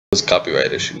Those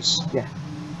copyright issues. Yeah.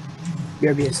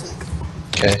 BRB is sick.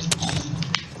 Okay.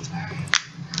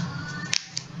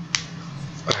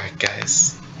 Alright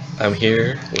guys, I'm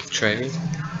here with Trey,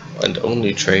 and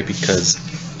only Trey because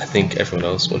I think everyone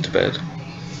else went to bed.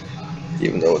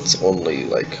 Even though it's only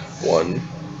like 1.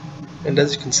 And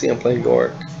as you can see, I'm playing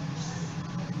Yorick.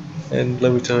 And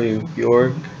let me tell you,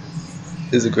 Yorick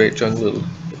is a great jungler,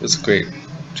 is a great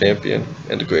champion,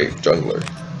 and a great jungler.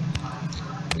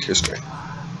 Here's Trey.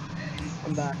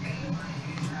 I'm back.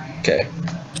 Okay.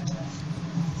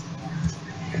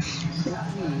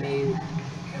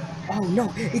 Oh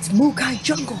no, it's Mukai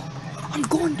Jungle! I'm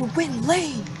going to win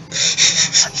lane!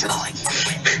 I'm going to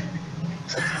win!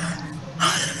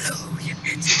 Hallelujah!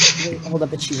 Wait, hold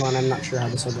up, it's Siobhan. I'm not sure how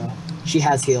this will go. She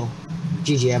has heal.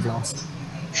 GG, I've lost.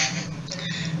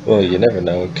 Well, you never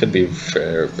know. It could be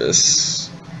Fervis.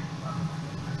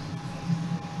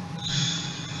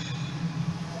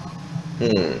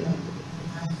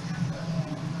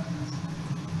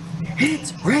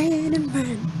 It's raining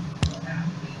men!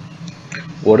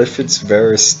 What if it's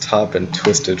Varus top and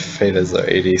Twisted Fate as our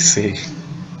ADC?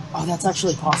 Oh, that's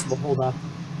actually possible. Hold up.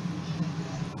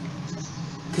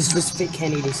 Because Twisted Fate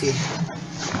can ADC.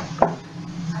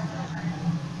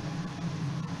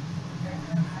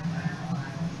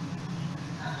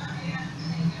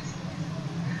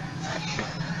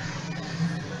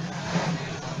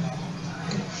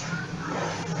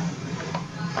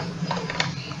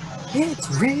 It's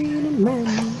raining men.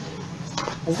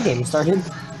 Has the game started?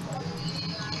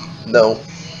 No.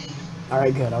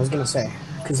 Alright, good. I was gonna say.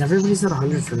 Because everybody's at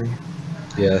 100 for me.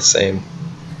 Yeah, same.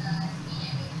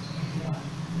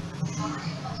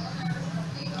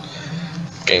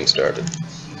 Game started.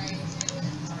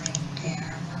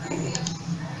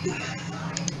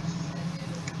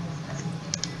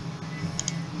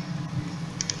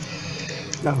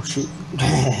 Oh, shoot.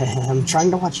 I'm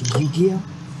trying to watch Yu-Gi-Oh!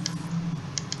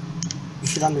 You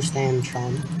should understand,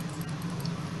 Sean.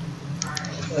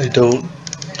 I don't.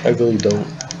 I really don't.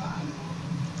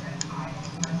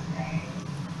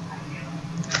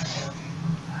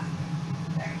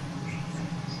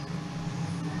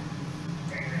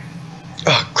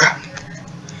 Oh, crap.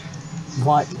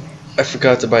 What? I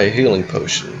forgot to buy a healing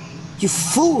potion. You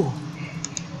fool!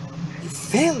 You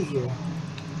failure!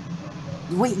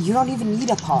 Wait, you don't even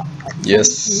need a pot.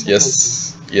 Yes,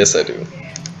 yes, yes I do.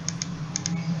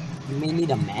 You may need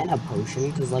a mana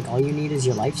potion, because like all you need is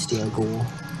your lifesteal goal.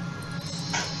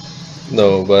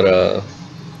 No, but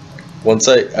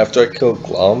after I kill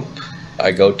Glomp,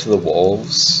 I go to the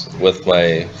wolves with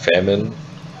my famine,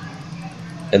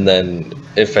 and then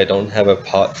if I don't have a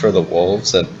pot for the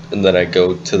wolves, and then I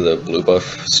go to the blue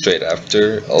buff straight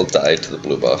after, I'll die to the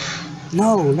blue buff.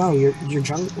 No, your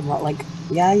jungle, like,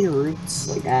 yeah, your roots,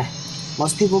 like,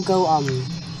 most people go,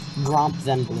 Gromp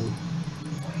then blue.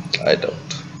 I don't.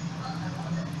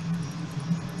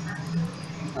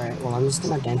 Alright, well, I'm just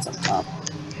gonna dance up top.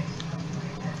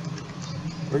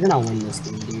 We're gonna win this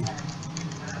game, dude.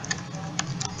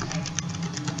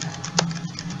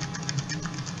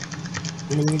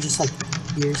 And then you're just like,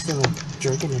 you're still like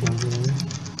jerking it over there.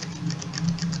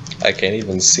 I can't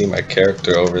even see my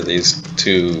character over these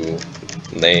 2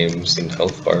 names and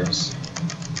health bars.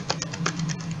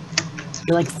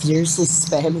 You're like fiercely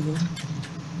spamming it.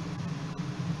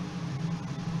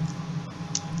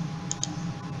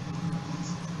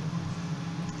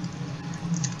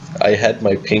 I had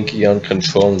my pinky on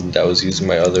control and I was using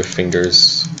my other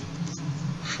fingers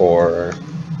for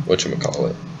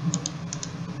whatchamacallit.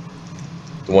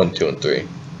 1, 2, and 3.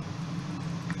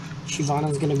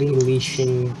 Shyvana's gonna be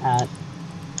leashing at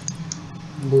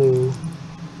blue.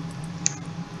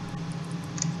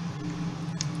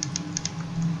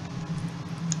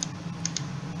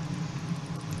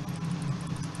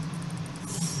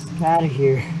 Get out of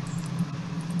here.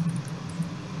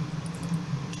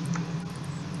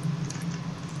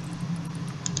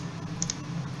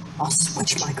 I'll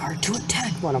switch my card to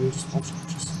attack when I'm just watching.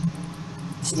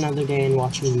 It's another day in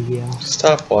watching Yu-Gi-Oh!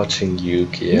 Stop watching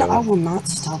Yu-Gi-Oh! No, I will not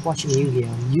stop watching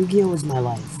Yu-Gi-Oh! Yu-Gi-Oh! Is my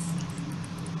life.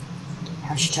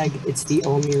 Hashtag, it's the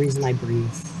only reason I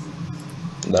breathe.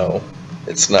 No,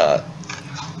 it's not.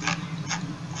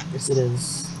 Yes, it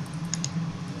is.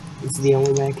 It's the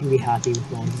only way I can be happy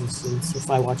with my existence, if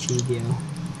I watch Yu-Gi-Oh!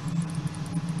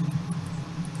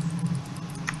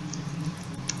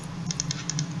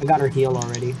 I got her heal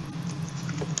already.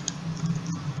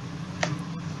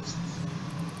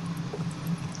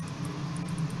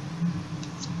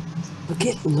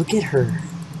 Look at her.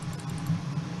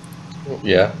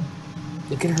 Yeah.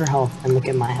 Look at her health and look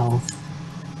at my health.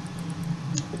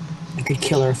 I could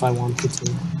kill her if I wanted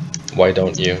to. Why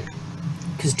don't you?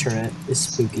 Because turret is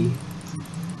spooky.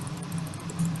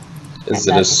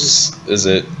 Is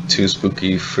it too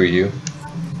spooky for you?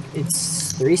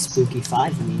 It's 3 spooky,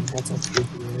 5 for me. That's how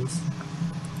spooky it is.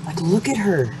 Like, look at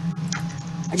her.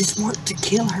 I just want to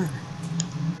kill her.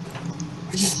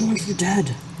 I just want her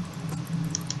dead.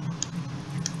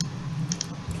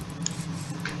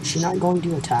 Is she not going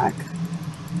to attack?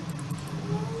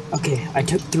 Okay, I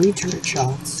took 3 turret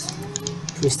shots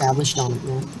to establish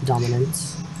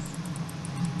dominance.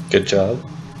 Good job.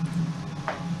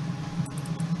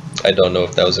 I don't know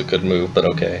if that was a good move, but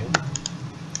okay.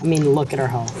 I mean, look at our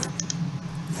health.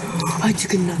 I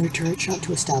took another turret shot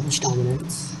to establish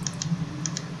dominance.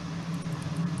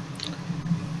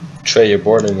 Trey, you're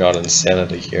bordering on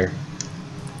insanity here.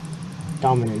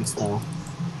 Dominance, though.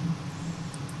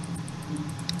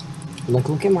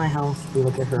 Look at my health, and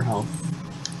look at her health.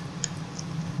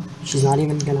 She's not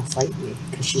even gonna fight me,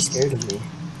 because she's scared of me.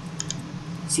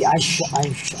 See, I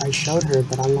showed her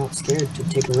that I'm not scared to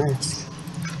take a risk.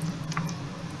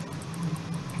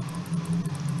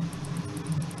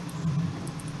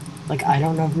 Like, I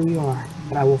don't know who you are,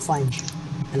 but I will find you,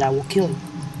 and I will kill you.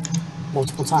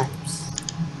 Multiple times.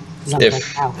 Because I'm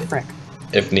like, ow, frick.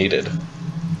 If needed.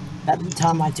 That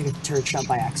time I took a turret shot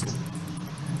by accident.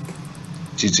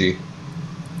 GG.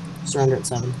 Surrender at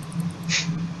 7.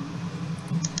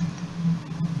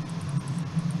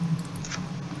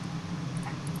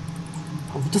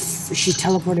 Oh, what the f- she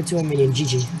teleported to a minion,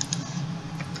 GG.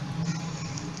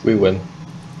 We win.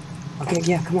 Okay,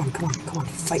 yeah, come on,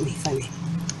 fight me.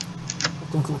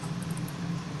 Look.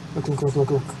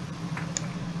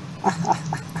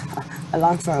 I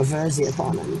long for a Verzi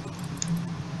opponent.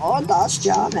 Oh, das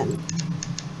German.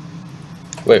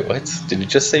 Wait, what? Did you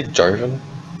just say Jarvan?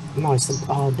 No, I said,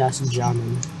 oh, das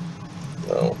German.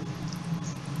 No.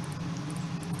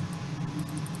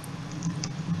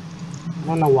 I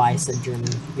don't know why I said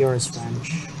German. Yours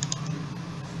French.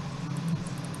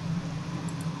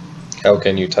 How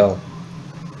can you tell?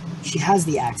 She has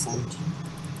the accent.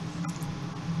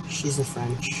 She's a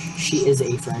French. She is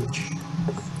a French.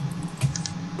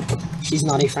 She's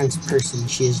not a French person.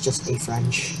 She is just a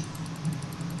French.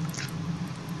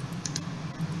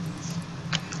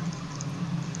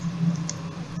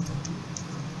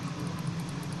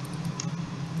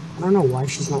 I don't know why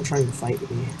she's not trying to fight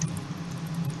me.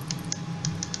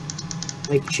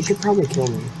 Like, she could probably kill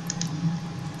me.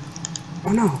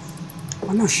 Oh no.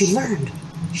 Oh no, she learned.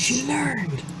 She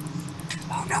learned.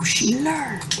 Oh no, she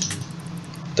learned.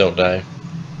 Don't die.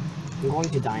 I'm going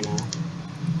to die now.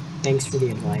 Thanks for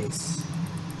the advice.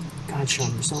 God,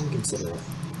 Sean, you're so inconsiderate.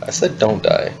 I said don't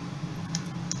die.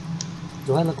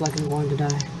 Do I look like I'm going to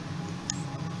die?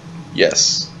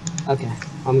 Yes. Okay,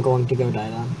 I'm going to go die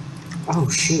then. Oh,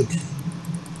 shoot.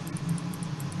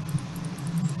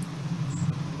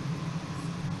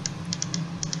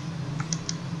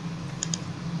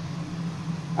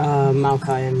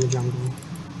 Maokai in the jungle.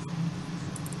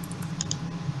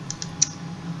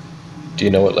 Do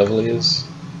you know what level he is?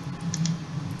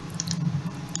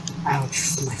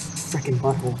 Ouch, my frickin'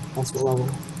 butthole. That's what level.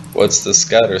 What's the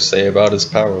scatter say about his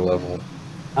power level?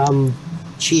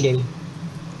 Cheating.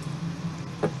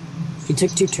 He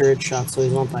took 2 turret shots, so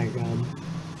he's not that good.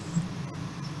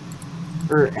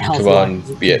 Or health. Come on,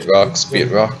 be it rocks.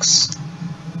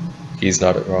 He's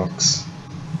not at rocks.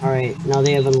 Alright, now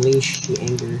they have unleashed the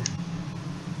anger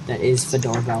that is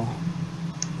Fedorval.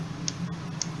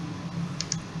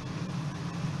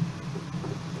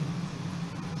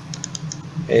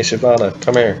 Hey Shyvana,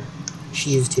 come here.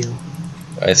 She used heal.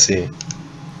 I see.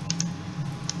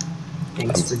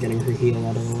 Thanks for getting her heal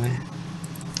out of the way.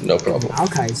 No problem.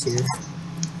 Maokai's here.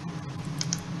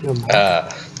 Yo,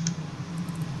 Maokai.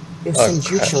 Yo, send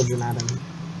your children at him.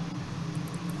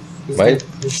 He's gonna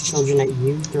throw his children at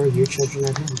you, throw your children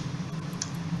at him.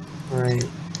 Alright.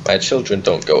 My children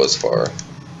don't go as far.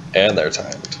 And they're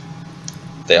timed.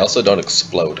 They also don't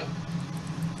explode.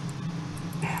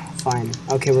 Fine.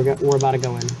 Okay, we're about to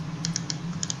go in.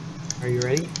 Are you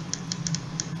ready?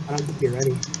 I don't think you're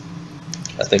ready.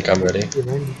 I think I'm ready. You're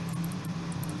ready.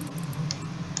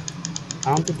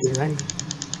 I don't think you're ready.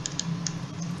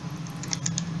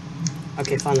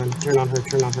 Okay, fine then. Turn on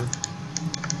her.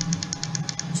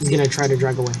 She's gonna try to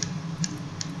drag away.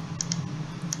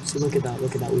 So look at that.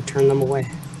 We turned them away.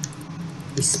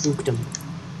 We spooked them.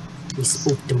 We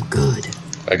spooked them good.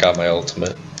 I got my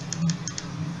ultimate.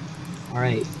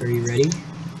 Alright, are you ready?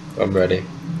 I'm ready.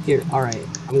 Here, alright.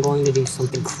 I'm going to do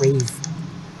something crazy.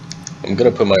 I'm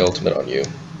gonna put my ultimate on you.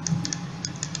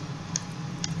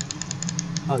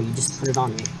 Oh, you just put it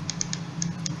on me.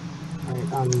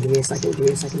 Alright, give me a second.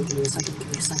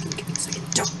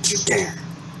 Don't you dare.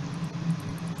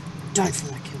 died for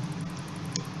that kill.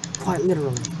 Quite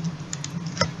literally.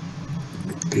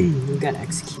 You got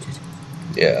executed.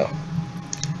 Yeah.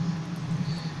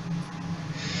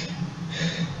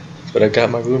 But I got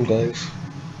my rune glaive.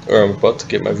 Or I'm about to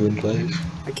get my rune glaive.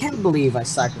 I can't believe I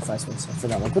sacrificed myself for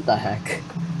that. Like, what the heck?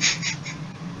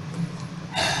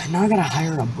 Now I gotta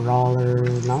hire a brawler.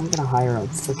 Now I'm gonna hire a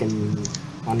freaking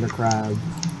undercrab.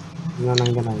 And then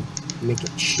I'm gonna make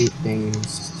it shoot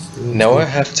things. Now I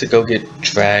have to go get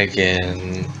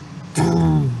dragon.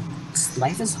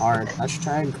 Life is hard.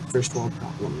 Hashtag first world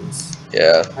problems.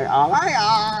 Yeah. Like, oh my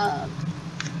god.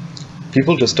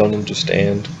 People just don't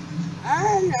understand.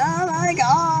 Oh my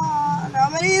god.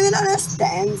 Nobody even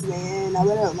understands me.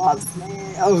 Nobody loves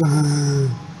me. Oh.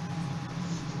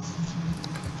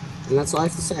 And that's all I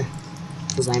have to say.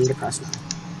 Because I am depressed now.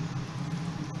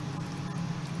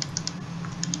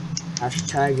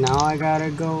 Hashtag now I gotta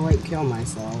go, like, kill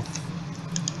myself.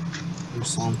 Or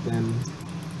something.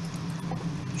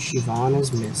 Siobhan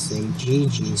is missing.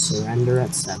 GG, surrender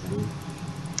at 7.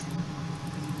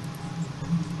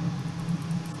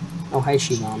 Oh, hey,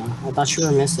 Shivana. I thought you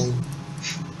were missing.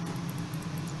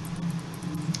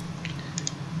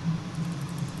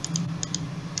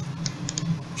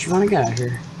 Shivana, get out of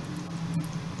here.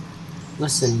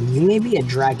 Listen, you may be a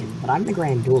dragon, but I'm the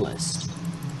Grand Duelist.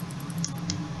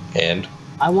 And?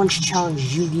 I once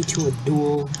challenged Yugi to a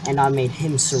duel, and I made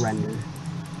him surrender.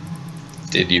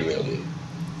 Did you really?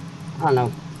 I don't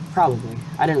know. Probably.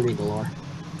 I didn't read the lore.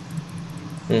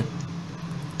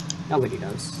 Nobody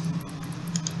does.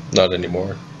 Not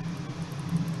anymore.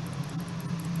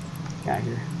 Get out of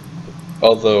here.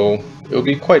 Although, it would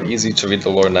be quite easy to read the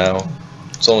lore now.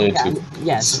 It's only two.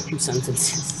 Yeah, it's 2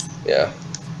 sentences. Yeah.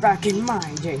 Back in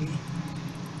my day.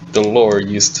 The lore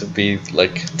used to be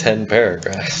like 10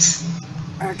 paragraphs.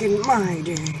 Back in my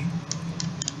day.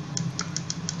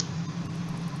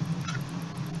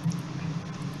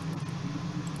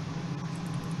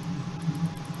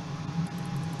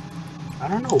 I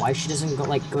don't know why she doesn't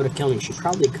go to kill me. She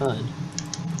probably could.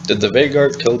 Did the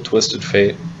Vanguard kill Twisted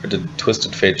Fate, or did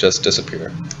Twisted Fate just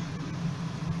disappear?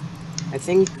 I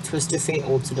think Twisted Fate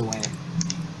ulted away.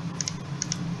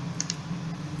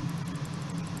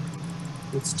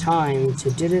 It's time to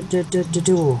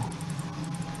duel.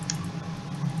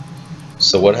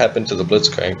 So what happened to the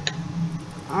Blitzcrank?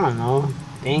 I don't know.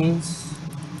 Things.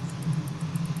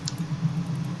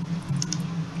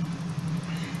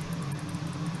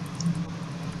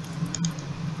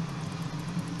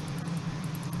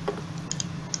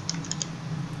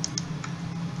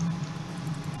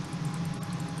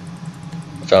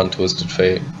 Found Twisted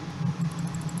Fate.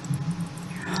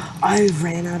 I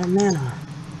ran out of mana.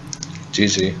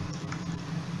 GG.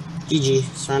 GG.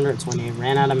 Surrender at 20.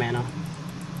 Ran out of mana.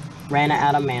 Ran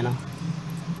out of mana.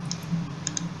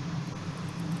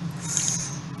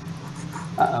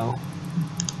 Uh-oh.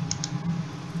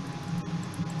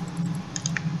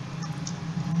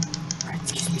 Alright,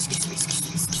 excuse me.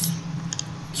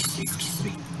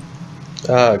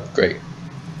 Ah, great.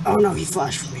 Oh no, he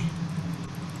flashed for me.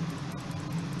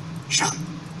 Sean.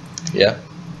 Yeah?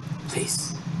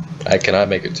 Please. I cannot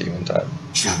make it to you in time.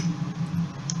 Sean.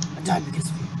 I died because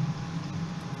of you.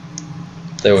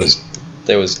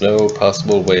 There was no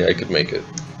possible way I could make it.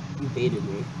 You baited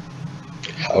me.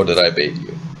 How did I bait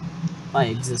you? I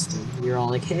existed. You're all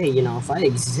like, hey, you know, if I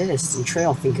exist, and Trey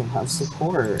will think I'll have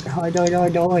support.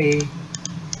 Doi.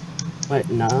 But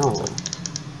no.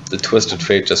 The Twisted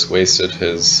Fate just wasted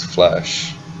his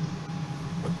flash.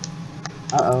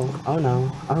 Uh-oh. Oh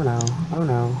no. Oh no. Oh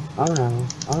no. Oh no.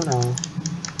 Oh no.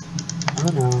 Oh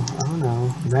no. Oh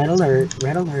no. Red alert.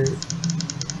 Red alert.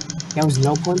 There was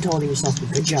no point holding yourself,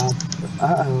 but good job.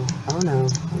 Uh-oh. Oh no.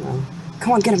 Oh no.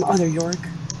 Come on, get him, other Yorick.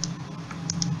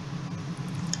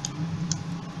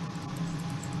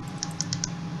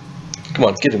 Come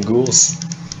on, get him, ghouls.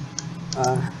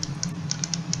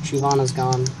 Shivana's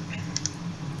gone.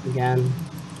 Again.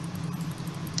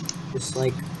 Just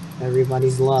like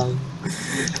everybody's love.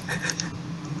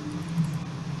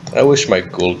 I wish my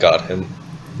ghoul got him.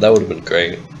 That would have been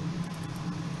great.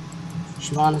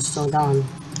 Shivana's still gone.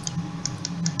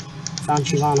 Found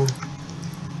Shivana.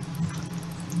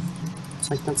 It's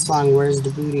like that song, where's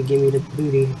the booty? Give me the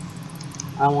booty.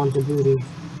 I want the booty.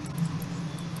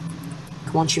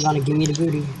 Come on, Shivana, give me the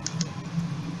booty.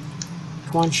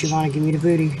 Come on, Shivana, give me the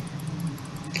booty.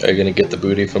 Are you gonna get the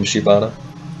booty from Shivana?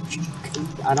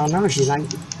 I don't know, she's not...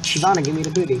 Shivana, give me the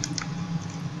booty.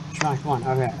 Shivana, come on.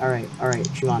 Okay, alright,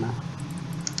 Shivana.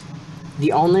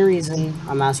 The only reason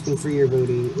I'm asking for your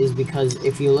booty is because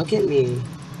if you look at me,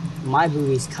 my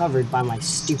booty's covered by my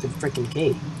stupid frickin'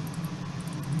 cape.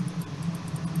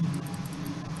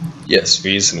 Yes,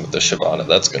 reason with the Shyvana.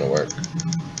 That's gonna work.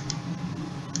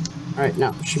 Alright,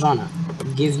 now, Shyvana,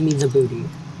 give me the booty.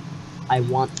 I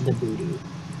want the booty.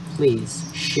 Please,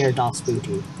 share das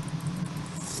booty.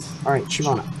 Alright,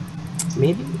 Shyvana,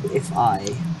 maybe if I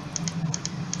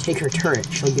take her turret,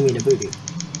 she'll give me the booty.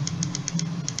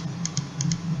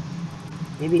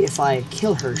 Maybe if I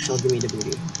kill her, she'll give me the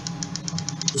booty.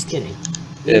 Just kidding.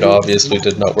 Maybe it obviously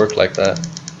did not work like that.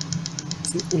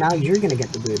 See, now you're gonna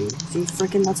get the booty. See,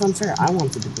 frickin' that's unfair. I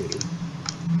wanted the booty.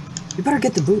 You better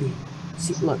get the booty.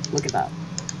 See, look at that.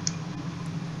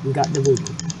 You got the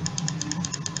booty.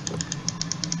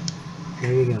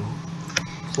 There you go.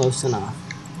 Close enough.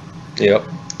 Yep.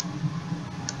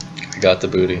 I got the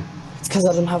booty. It's because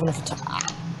I didn't have enough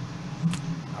time.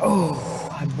 Oh,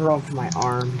 I broke my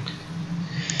arm.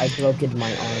 I broke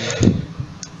my arm.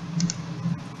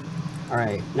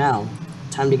 Alright, now,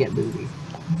 time to get booty.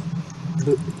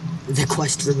 The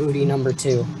quest for booty number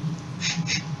 2.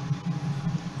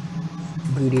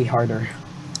 Booty harder.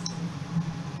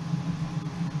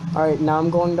 Alright, now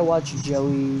I'm going to watch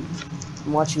Joey.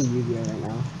 I'm watching Yu-Gi-Oh right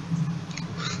now.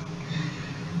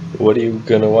 What are you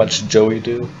gonna watch Joey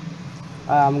do?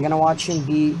 I'm gonna watch him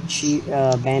beat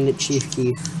Bandit Chief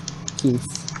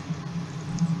Keith.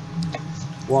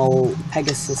 While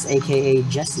Pegasus, aka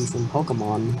Jesse from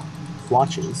Pokemon,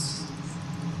 watches.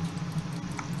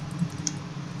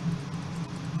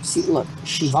 See, look,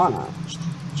 Shyvana.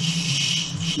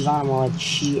 Shyvana, more like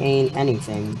she ain't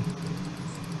anything.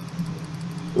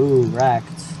 Ooh, wrecked.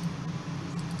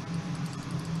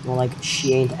 More like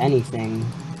she ain't anything.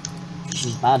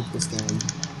 She's bad at this game.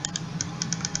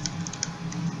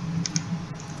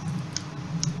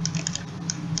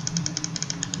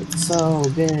 It's so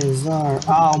bizarre.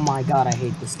 Oh my god, I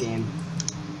hate this game.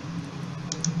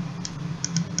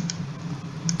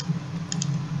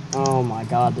 Oh my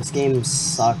god, this game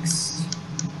sucks.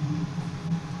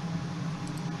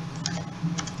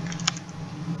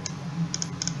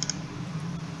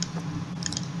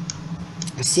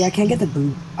 See, I can't get the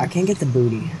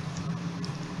booty.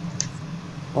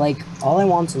 Like, all I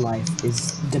want in life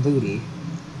is the booty.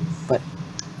 But,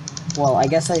 well, I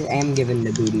guess I am given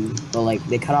the booty, but like,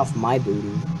 they cut off my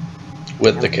booty.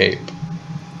 With the cape.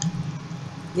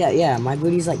 Yeah, my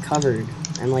booty's like covered.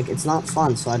 And like, it's not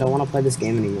fun, so I don't want to play this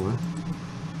game anymore.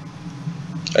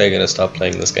 Are you gonna stop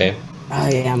playing this game? Oh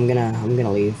yeah, I'm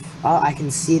gonna leave. Oh, I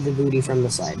can see the booty from the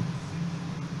side.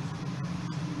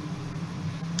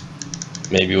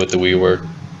 Maybe with the Wii work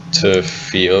to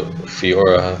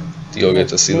Fiora, you'll get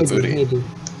to see the booty. Maybe.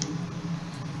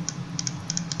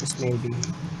 Just maybe.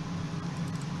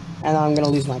 And I'm gonna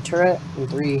lose my turret in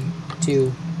 3, 2,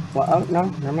 1. Oh no,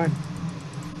 never mind.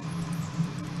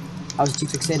 I was too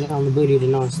fixated on the booty to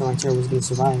notice that my turret was gonna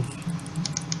survive.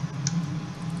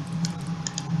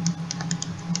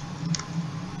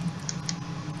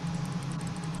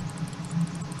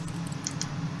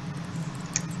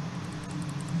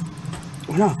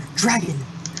 Oh no, dragon!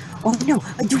 Oh no,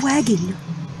 a dragon!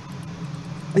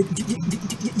 A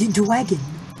dragon!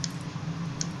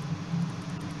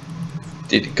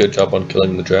 Did a good job on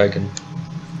killing the dragon.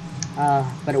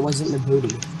 But it wasn't the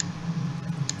booty.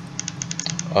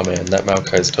 Oh man, that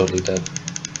Maokai's totally dead.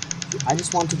 I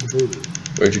just wanted the booty.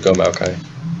 Where'd you go, Maokai?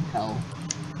 Hell.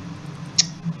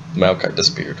 Maokai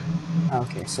disappeared.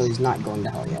 Okay, so he's not going to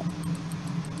hell yet.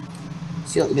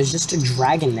 See, look, there's just a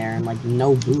dragon there and, like,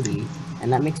 no booty.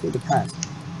 And that makes me depressed.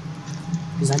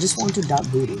 Because I just wanted that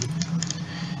booty.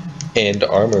 And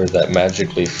armor that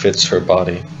magically fits her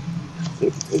body.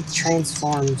 It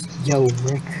transforms. Yo,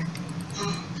 Rick.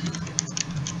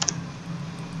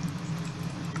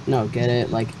 No, get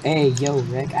it? Like, hey, yo,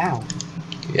 Rick, ow.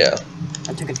 Yeah.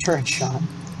 I took a turret shot.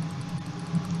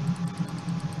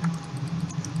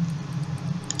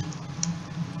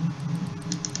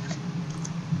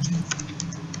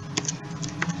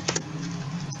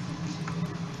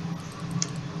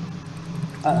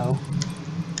 Uh-oh.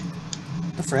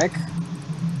 The frick?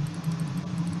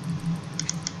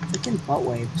 Freaking butt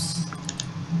wipes.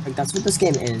 Like, that's what this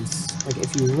game is. Like,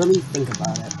 if you really think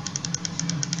about it.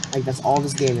 Like, that's all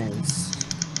this game is.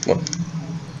 Come on.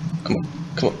 Come on.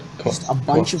 Come on. Come on. Just a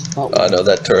bunch of butt wipes. No,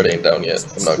 that turret ain't down yet.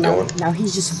 I'm not going. Now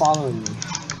he's just following me.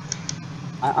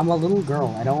 I'm a little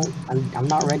girl. I'm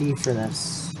not ready for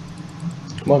this.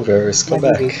 Come on, Varys. Come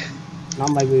back. Booty. Not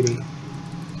my booty.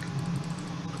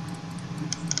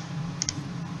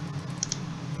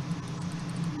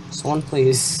 Someone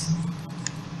please.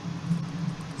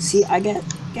 See, I get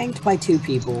ganked by 2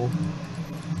 people.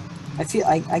 I feel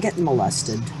I get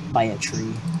molested by a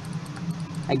tree.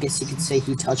 I guess you could say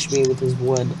he touched me with his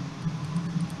wood.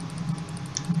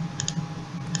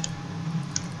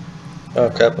 Oh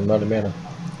crap, I'm out of mana.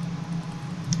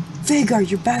 Vagar,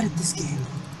 you're bad at this game.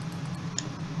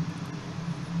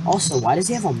 Also, why does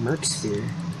he have a Merc Sphere?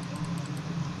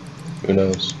 Who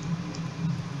knows?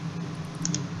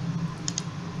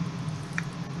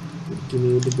 Give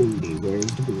me the booty. Where's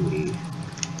the booty?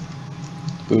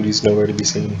 Booty's nowhere to be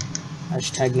seen.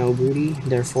 Hashtag no booty.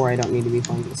 Therefore, I don't need to be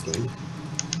playing this game.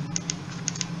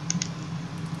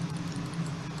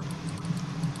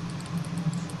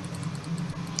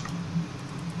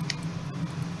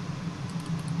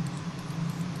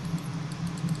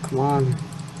 Come on.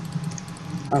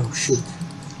 Oh, shoot.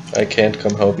 I can't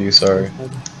come help you, sorry.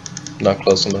 Not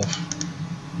close enough.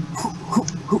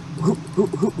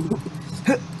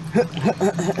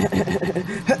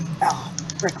 Oh,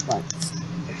 frick butts.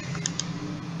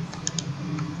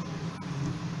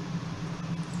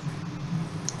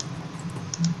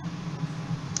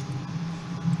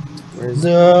 Where's...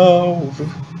 No!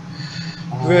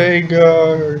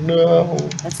 Vagar, no!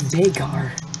 That's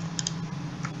Vagar.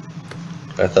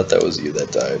 I thought that was you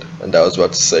that died. And I was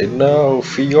about to say, no,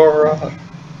 Fiora!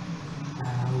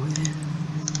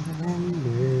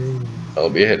 I'll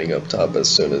be heading up top as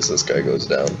soon as this guy goes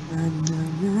down.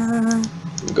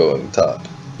 I'm going top.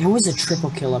 There was a triple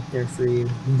kill up there for you,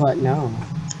 but no.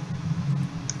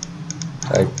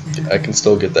 I can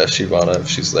still get that Shyvana if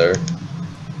she's there.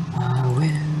 I will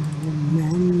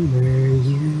remember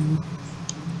you.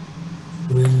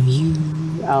 Will you?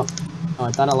 Oh,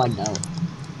 I thought I lagged out.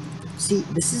 See,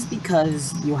 this is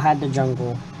because you had the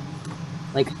jungle.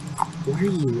 Like, where are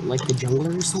you? Like the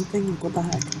jungler or something? Like, what the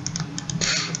heck?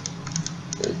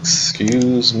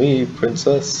 Excuse me,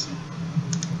 princess.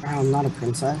 I'm not a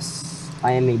princess.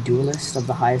 I am a duelist of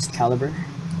the highest caliber.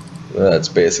 That's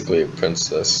basically a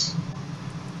princess.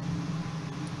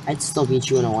 I'd still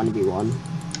beat you in a 1v1.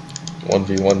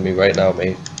 1v1 me right now,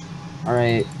 mate.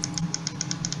 Alright.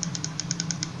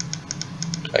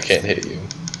 I can't hit you.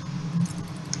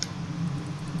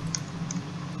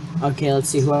 Okay, let's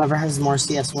see. Whoever has more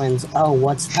CS wins. Oh,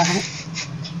 what's that?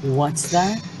 What's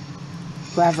that?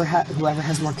 Whoever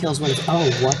has more kills wins.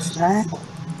 Oh, what's that?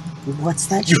 What's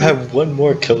that? You have one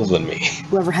more kill than me.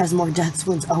 Whoever has more deaths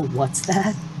wins. Oh, what's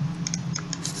that?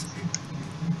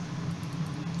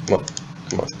 Come on.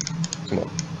 Come on. Come on.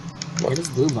 Come on. Get his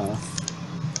blue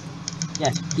buff.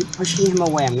 Yeah, keep pushing him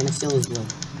away. I'm gonna steal his blue.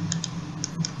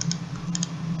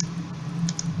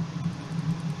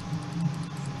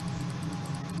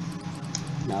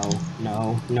 No,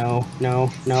 no, no, no,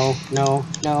 no, no,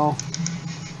 no.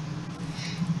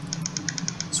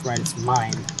 That's right, it's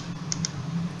mine.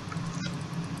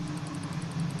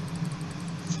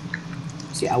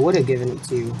 See, I would have given it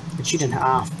to you, but you didn't.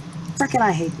 Ah, frickin'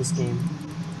 I hate this game.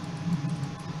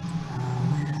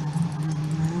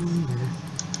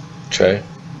 Trey,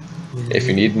 if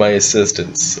you need my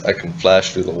assistance, I can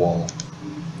flash through the wall.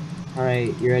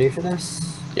 Alright, you ready for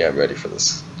this? Yeah, I'm ready for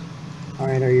this.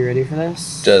 Alright, are you ready for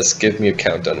this? Just give me a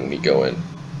countdown when you go in.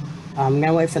 I'm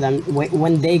gonna wait for them. Wait,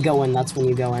 when they go in, that's when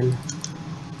you go in.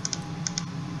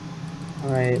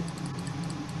 Alright.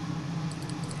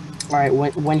 Alright,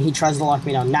 when he tries to lock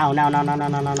me down. Now.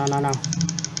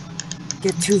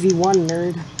 Get 2v1,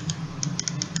 nerd.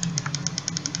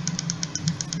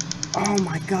 Oh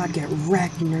my god, get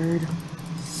wrecked, nerd.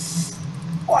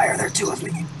 Why are there two of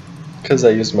me? Because I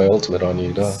used my ultimate on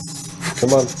you, duh.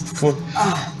 Come on, come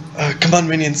on. Come on,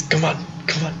 minions, come on,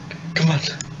 come on, come on.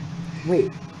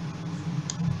 Wait.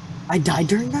 I died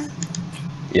during that?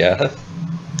 Yeah.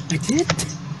 I did?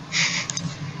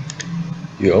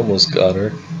 You almost got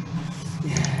her.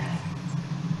 Yeah.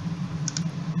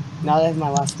 Now that I have my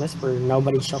last whisper,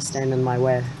 nobody shall stand in my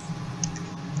way.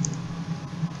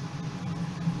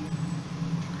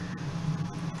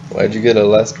 Why'd you get a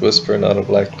last whisper, not a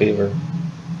black cleaver?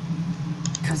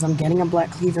 Because I'm getting a black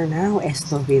cleaver now,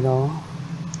 estúpido.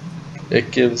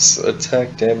 It gives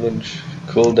attack damage,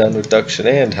 cooldown reduction,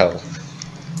 and health.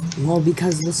 Well,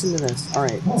 because listen to this.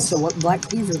 Alright, so what black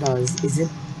cleaver does is it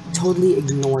totally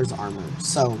ignores armor.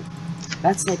 So,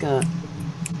 that's like a,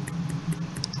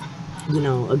 you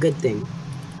know, a good thing.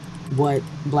 What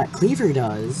black cleaver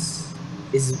does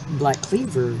is black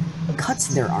cleaver cuts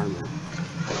their armor.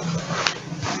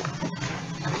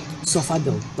 So if I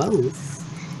build both,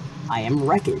 I am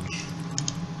wreckage.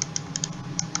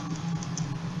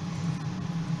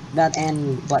 That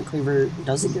and black cleaver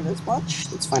doesn't give as much?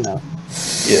 Let's find out.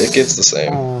 Yeah, it gives the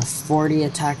same. 40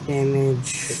 attack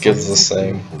damage. It gives the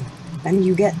same. And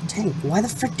you get tank. Why the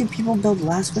frick do people build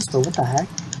Last Whisper? What the heck?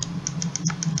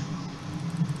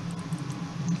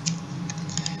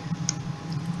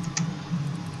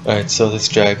 Alright, so this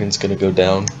dragon's gonna go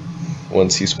down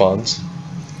once he spawns.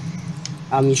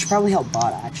 You should probably help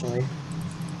bot, actually.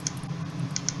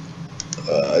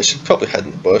 I should probably head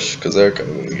in the bush, because they're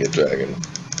going to get dragon.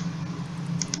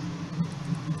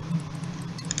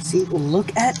 See,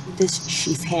 look at this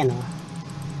Chief Hannah.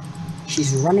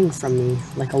 She's running from me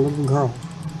like a little girl.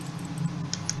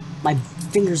 My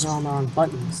fingers are on the wrong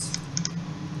buttons.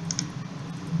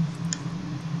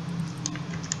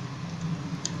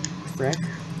 Frick.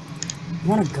 You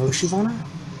wanna go, Shivana?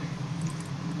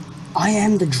 I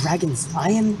am the dragon's.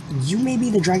 You may be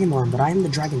the Dragonborn, but I am the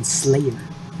Dragon Slayer.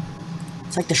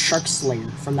 It's like the Shark Slayer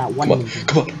from that one movie.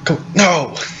 Come on.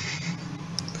 No!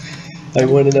 I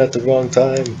went in at the wrong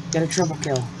time. Get a triple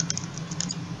kill.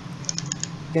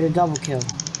 Get a double kill.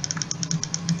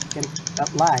 Get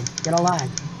a lag. Get a lag.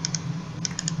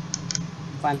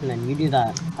 Fine, then you do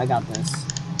that. I got this.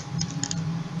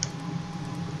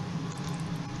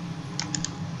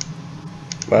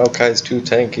 Maokai's too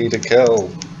tanky to kill.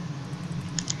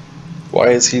 Why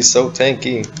is he so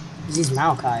tanky? Because he's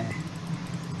Maokai.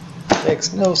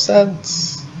 Makes no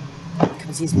sense.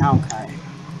 Because he's Maokai.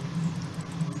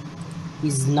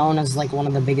 He's known as like one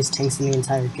of the biggest tanks in the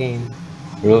entire game.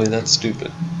 Really? That's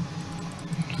stupid.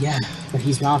 Yeah, but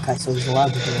he's Maokai, so he's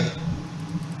allowed to do it.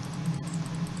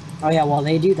 Oh yeah, while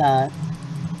they do that...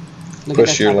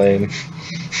 Push your lane.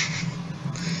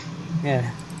 Yeah.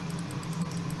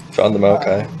 Found the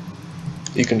Maokai.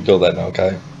 You can kill that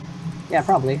Maokai. Yeah,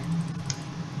 probably.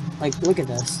 Like, look at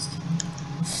this.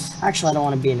 Actually, I don't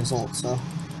want to be in his ult, so...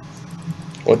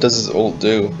 What does his ult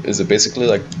do? Is it basically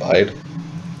like Bide?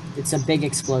 It's a big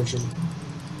explosion.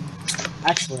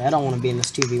 Actually, I don't want to be in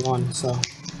this 2v1, so...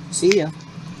 See ya.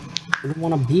 I don't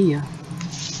want to be ya.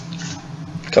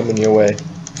 Coming your way.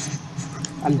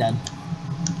 I'm dead.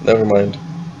 Never mind.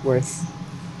 Worth.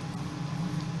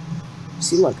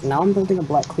 See, look, now I'm building a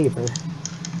Black Cleaver.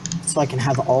 So I can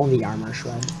have all the armor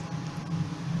shred.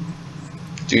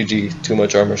 GG, too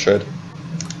much armor shred.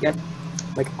 Yep.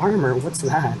 Like, armor? What's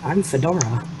that? I'm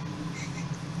Fedora.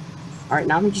 Alright,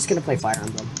 now I'm just gonna play Fire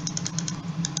Emblem.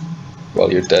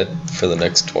 While you're dead for the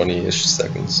next 20-ish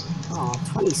seconds. Aw,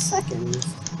 20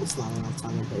 seconds? That's not enough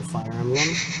time to play Fire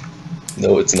Emblem.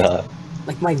 No, it's not.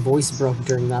 Like, my voice broke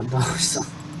during that, though, so...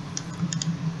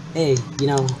 Hey, you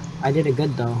know, I did it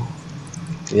good, though.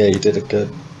 Yeah, you did it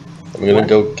good. I'm gonna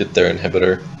go get their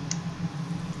inhibitor.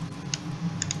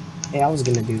 Hey, I was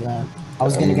gonna do that. I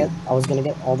was gonna get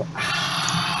all the...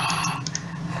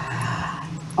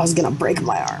 I was gonna break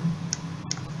my arm.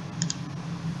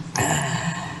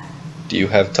 Do you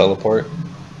have teleport?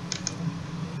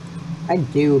 I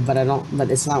do, but I don't. But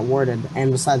it's not warded,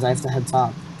 and besides, I have to head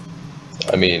top.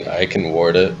 I mean, I can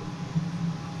ward it.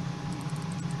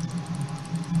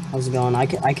 How's it going? I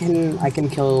can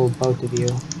kill both of you.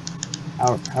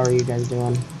 How are you guys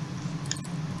doing?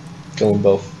 Kill them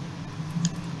both.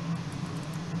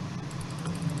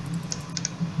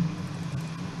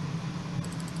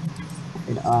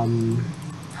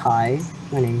 Hi,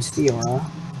 my name's Fiora.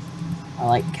 I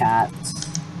like cats.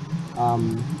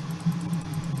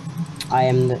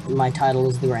 My title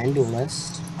is the Grand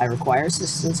Duelist. I require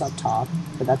assistance up top,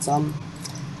 but that's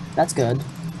good.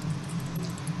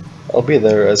 I'll be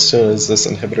there as soon as this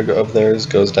inhibitor of theirs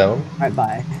goes down. Right,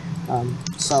 bye. I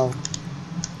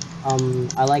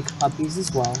like puppies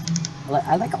as well.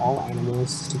 I like all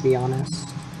animals, to be honest.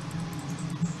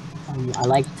 I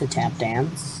like to tap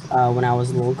dance. When I was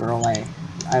a little girl, I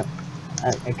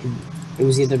could. It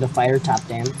was either the fight or tap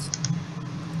dance.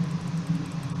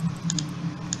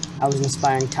 I was an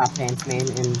aspiring tap dance man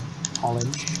in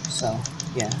college, so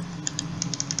yeah.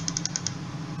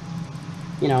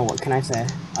 You know, what can I say?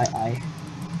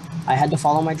 I had to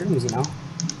follow my dreams, you know.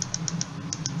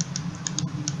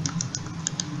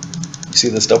 You see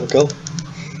this double kill?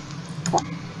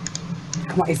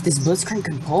 Come on, if this Blitzcrank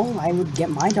could pull, I would get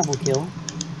my double kill.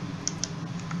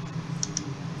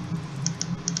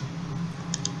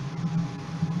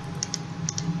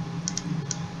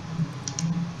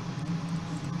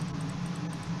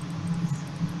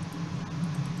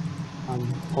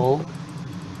 Pull.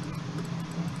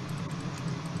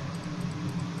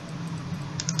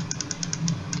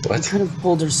 What? I could have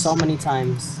pulled her so many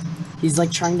times. He's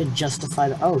like trying to justify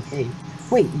the. Oh, hey.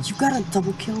 Wait, you got a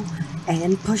double kill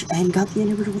and push and got the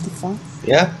inhibitor? What the fuck?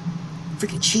 Yeah.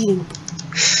 Freaking cheating.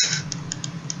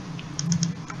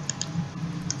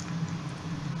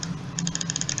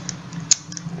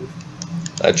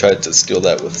 I tried to steal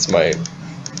that with Smite.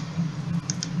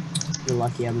 You're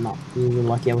lucky I'm not. You're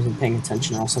lucky I wasn't paying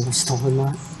attention, or else I would have stolen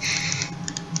that.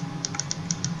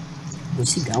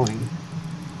 Where's he going?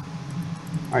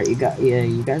 Alright, you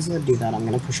guys gotta do that. I'm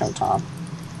gonna push out top.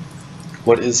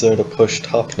 What is there to push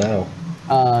top now?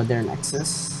 Their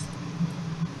Nexus.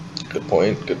 Good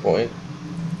point, good point.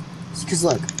 Because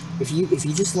look, If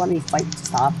you just let me fight to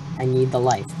stop, I need the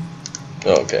life.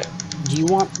 Oh, okay. Do you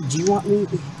want me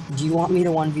to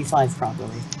 1v5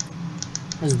 properly?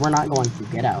 Because we're not going to.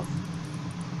 Get out.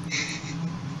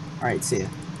 Alright, see ya.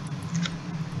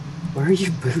 Where are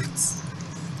your boots?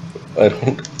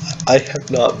 I have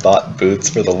not bought boots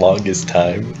for the longest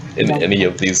time in any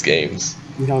of these games.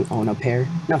 You don't own a pair?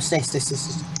 No, stay in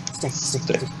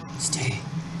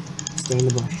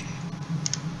the bush.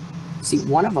 See,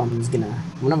 one of them's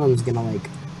gonna like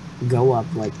go up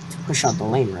like to push out the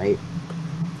lane, right?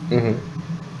 Mm-hmm.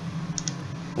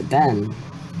 But then,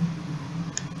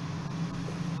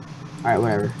 alright,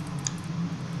 whatever.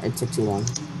 It took too long.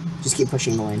 Just keep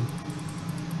pushing the lane.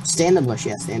 Stay in the bush,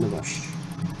 yeah, stay in the bush.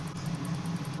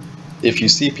 If you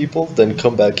see people, then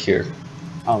come back here.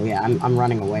 Oh yeah, I'm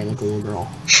running away like a little girl.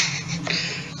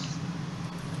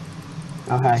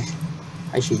 Oh hi.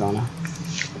 Hi Shivana.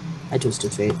 Hi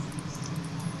Twisted Fate.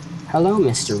 Hello,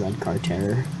 Mr. Red Car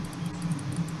Terror.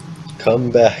 Come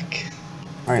back.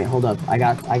 Alright, hold up. I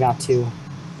got two.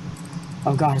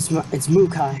 Oh god, it's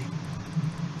Mukai.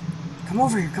 Come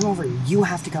over here, come over here. You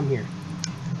have to come here.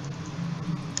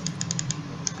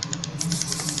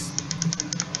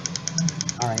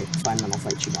 Alright, fine, then I'll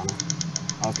fight Shibana.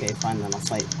 Okay, fine, then I'll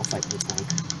fight the tank.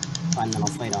 Fine, then I'll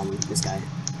fight this guy.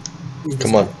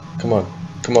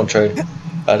 Come on, Trey.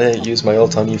 I didn't use my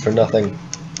ult on you for nothing.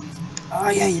 Oh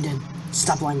yeah, you did.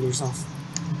 Stop lying to yourself.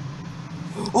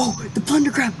 Oh, the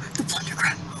plunder crab! The plunder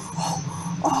crab!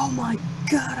 Oh my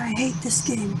god, I hate this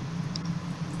game.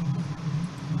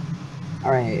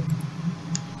 Alright.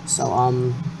 So,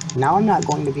 now I'm not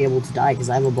going to be able to die because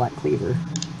I have a black cleaver.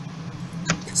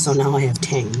 So now I have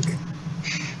tank.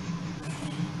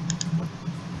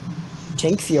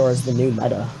 Tank Fiora is the new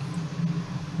meta.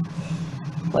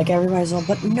 Like everybody's all,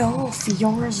 but no,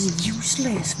 Fiora's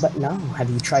useless. But no, have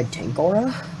you tried Tank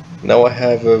Aura? Now I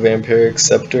have a Vampiric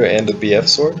Scepter and a BF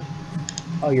Sword.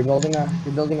 Oh, you're building a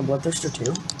Bloodthirster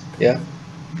too? Yeah.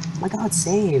 Oh my god,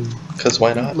 same. Cause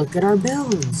why not? Look at our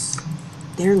builds.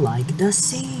 They're like the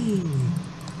same.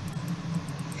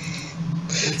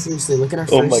 Like, seriously, look at our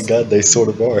first... Oh my god, they sort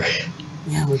of are.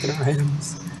 Yeah, look at our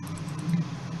items.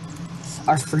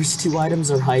 Our first two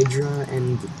items are Hydra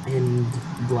and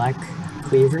Black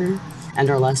Cleaver, and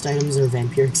our last items are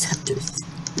Vampiric Scepters.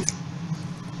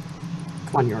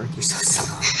 Come on, Yorick, you're so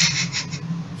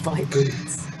slow. Buy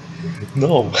boots.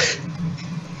 No.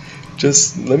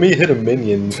 Just let me hit a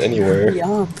minion anywhere. Hurry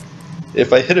up.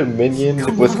 If I hit a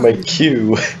minion with my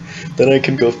Q, then I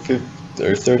can go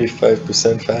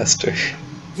 35% faster.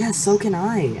 Yeah, so can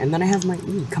I. And then I have my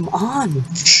E. Come on!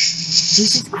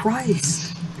 Jesus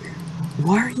Christ!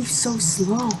 Why are you so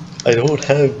slow? I don't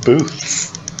have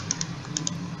boots.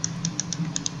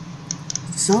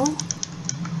 So?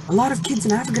 A lot of kids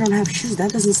in Africa don't have shoes.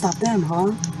 That doesn't stop them,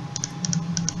 huh?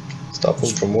 Stop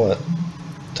them from what?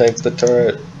 Tank the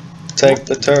turret. Tank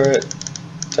the turret.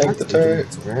 Tank the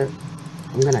turret.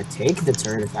 I'm gonna take the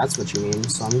turret if that's what you mean.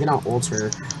 So I'm gonna ult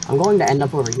her. I'm going to end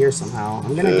up over here somehow.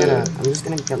 I'm just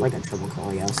gonna get like a triple kill,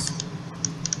 I guess.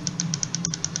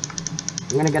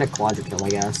 I'm gonna get a quadra kill, I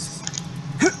guess.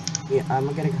 Yeah, I'm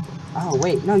gonna get... Oh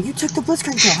wait, no, you took the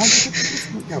blitzcrank kill. How did you take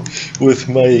the blitzcrank kill? With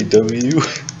my W.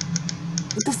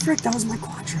 What the frick? That was my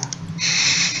quadra.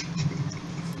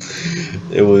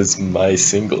 It was my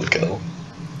single kill.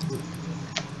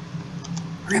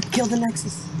 Hurry up, kill the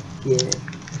Nexus. Yeah.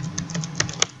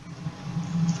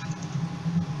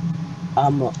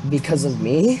 Because of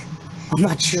me, I'm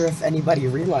not sure if anybody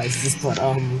realized this, but,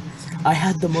 I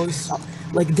had the most,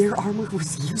 like, their armor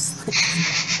was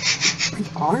useless.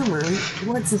 Like, armor?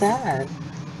 What's that?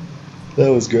 That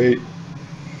was great.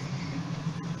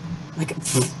 Like,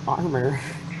 armor.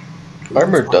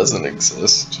 Armor doesn't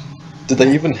exist. Did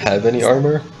they even have any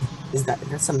armor?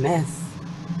 That's a myth.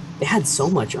 They had so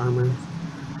much armor.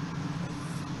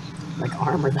 Like,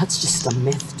 armor, that's just a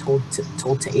myth told to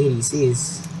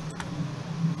ADCs.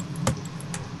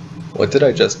 What did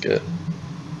I just get?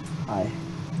 Hi.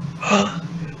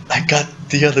 I got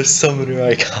the other summoner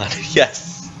icon. Yes!